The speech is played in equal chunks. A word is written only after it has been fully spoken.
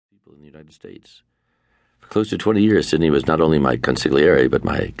people in the United States. For close to 20 years, Sidney was not only my consigliere, but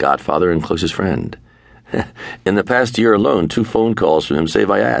my godfather and closest friend. In the past year alone, 2 phone calls from him saved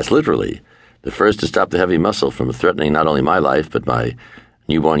my ass, literally. The first to stop the heavy muscle from threatening not only my life, but my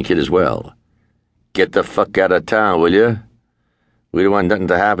newborn kid as well. "Get the fuck out of town, will you? We don't want nothing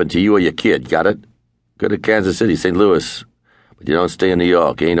to happen to you or your kid, got it? Go to Kansas City, St. Louis. But you don't stay in New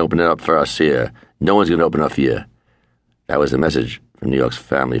York. You ain't opening up for us here. No one's going to open up for you." That was the message from New York's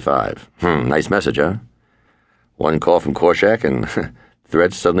Family 5. Nice message, huh? One call from Korshak, and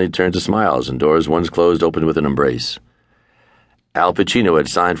threats suddenly turned to smiles, and doors once closed opened with an embrace. Al Pacino had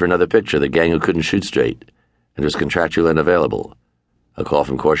signed for another picture, The Gang Who Couldn't Shoot Straight, and was contractually unavailable. A call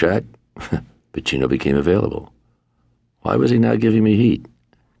from Korshak? Pacino became available. Why was he now giving me heat?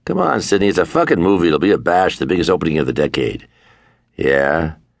 "Come on, Sidney, it's a fucking movie. It'll be a bash, the biggest opening of the decade."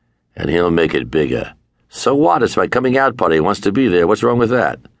 "Yeah, and he'll make it bigger." "So what? It's my coming out party. He wants to be there. What's wrong with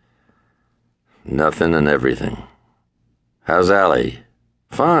that?" "Nothing and everything." "How's Allie?"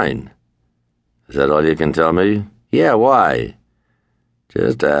 "Fine." "Is that all you can tell me?" "Yeah, why?"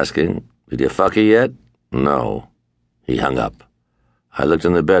 "Just asking. Did you fuck her yet?" "No." He hung up. I looked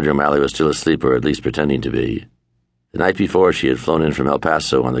in the bedroom. Allie was still asleep, or at least pretending to be. The night before, she had flown in from El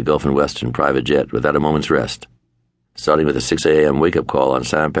Paso on the Gulf and Western private jet without a moment's rest, starting with a 6 a.m. wake-up call on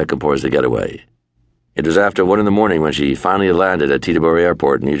Sam Peckinpah's The Getaway. It was after 1 in the morning when she finally landed at Teterboro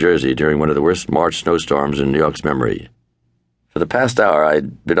Airport in New Jersey during one of the worst March snowstorms in New York's memory. For the past hour,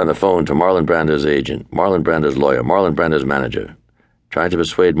 I'd been on the phone to Marlon Brando's agent, Marlon Brando's lawyer, Marlon Brando's manager, trying to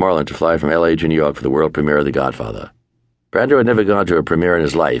persuade Marlon to fly from L.A. to New York for the world premiere of The Godfather. Brando had never gone to a premiere in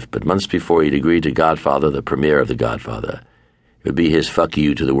his life, but months before he'd agreed to Godfather, the premiere of The Godfather. It would be his fuck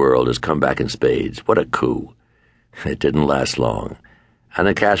you to the world, his comeback in spades. What a coup. It didn't last long.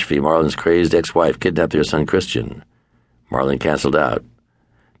 Anna Kashfi, Marlon's crazed ex-wife, kidnapped their son Christian. Marlon canceled out.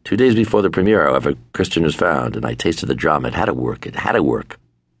 2 days before the premiere, however, Christian was found, and I tasted the drama. It had to work.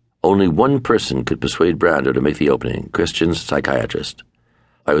 Only one person could persuade Brando to make the opening, Christian's psychiatrist.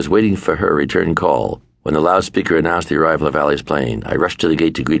 I was waiting for her return call. When the loudspeaker announced the arrival of Allie's plane, I rushed to the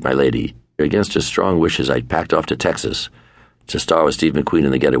gate to greet my lady. Against her strong wishes, I'd packed off to Texas to star with Steve McQueen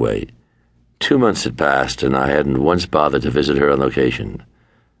in The Getaway. 2 months had passed, and I hadn't once bothered to visit her on location.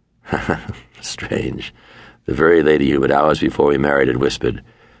 Strange. The very lady who had hours before we married had whispered,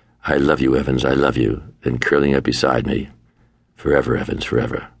 "I love you, Evans, I love you," then curling up beside me. "Forever, Evans,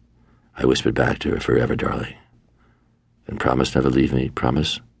 forever." I whispered back to her, "Forever, darling." "Then promise never leave me,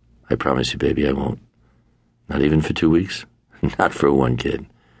 promise?" "I promise you, baby, I won't." "Not even for 2 weeks?" "Not for one, kid.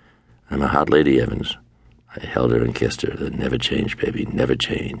 I'm a hot lady, Evans." I held her and kissed her. "That never change, baby, never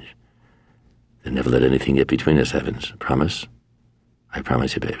change. Then never let anything get between us, Evans. Promise?" "I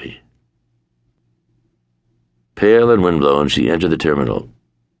promise you, baby." Pale and windblown, she entered the terminal.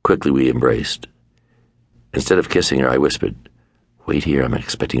 Quickly we embraced. Instead of kissing her, I whispered, "Wait here, I'm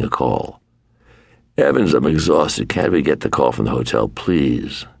expecting a call." "Evans, I'm exhausted. Can't we get the call from the hotel,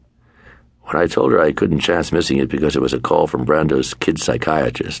 please?" When I told her I couldn't chance missing it because it was a call from Brando's kid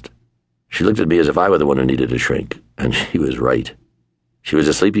psychiatrist, she looked at me as if I were the one who needed a shrink, and she was right. She was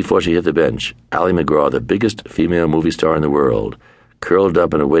asleep before she hit the bench. Ally McGraw, the biggest female movie star in the world, curled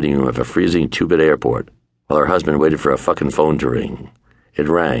up in a waiting room of a freezing 2-bit airport, while her husband waited for a fucking phone to ring. It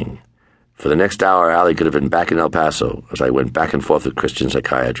rang. For the next hour, Ally could have been back in El Paso as I went back and forth with Christian's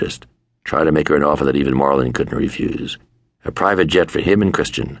psychiatrist, trying to make her an offer that even Marlon couldn't refuse. A private jet for him and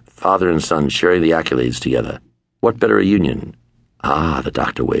Christian, father and son sharing the accolades together. What better a union? "Ah," the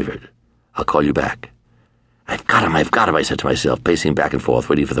doctor wavered. "I'll call you back." I've got him, I said to myself, pacing back and forth,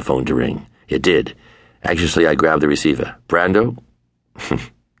 waiting for the phone to ring. It did. Anxiously, I grabbed the receiver. "Brando?"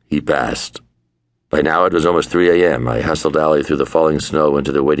 He passed. By now it was almost 3 a.m. I hustled Allie through the falling snow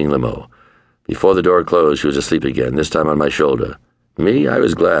into the waiting limo. Before the door closed, she was asleep again, this time on my shoulder. Me, I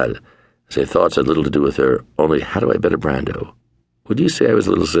was glad, as I thoughts had little to do with her, only how do I better Brando? Would you say I was a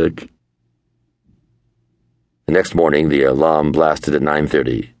little sick? The next morning, the alarm blasted at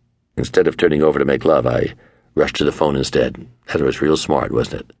 9:30. Instead of turning over to make love, I rushed to the phone instead. That was real smart,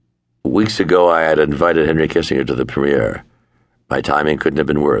 wasn't it? Weeks ago, I had invited Henry Kissinger to the premiere. My timing couldn't have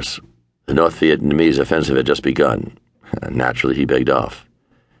been worse. The North Vietnamese offensive had just begun. Naturally, he begged off.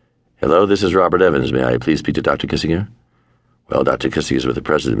 "Hello, this is Robert Evans. May I please speak to Dr. Kissinger?" "Well, Dr. Kissinger's with the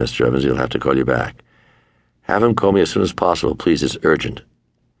president, Mr. Evans. He'll have to call you back." "Have him call me as soon as possible, please. It's urgent."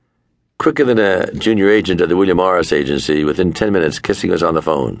 Quicker than a junior agent of the William Morris Agency, within 10 minutes, Kissinger's on the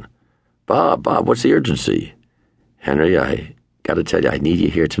phone. Bob, what's the urgency?" "Henry, I gotta tell you, I need you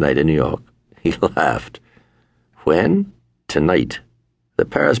here tonight in New York." He laughed. "When?" "Tonight. The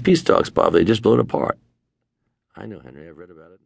Paris peace talks, Bob, they just blown apart." "I know, Henry, I've read about it."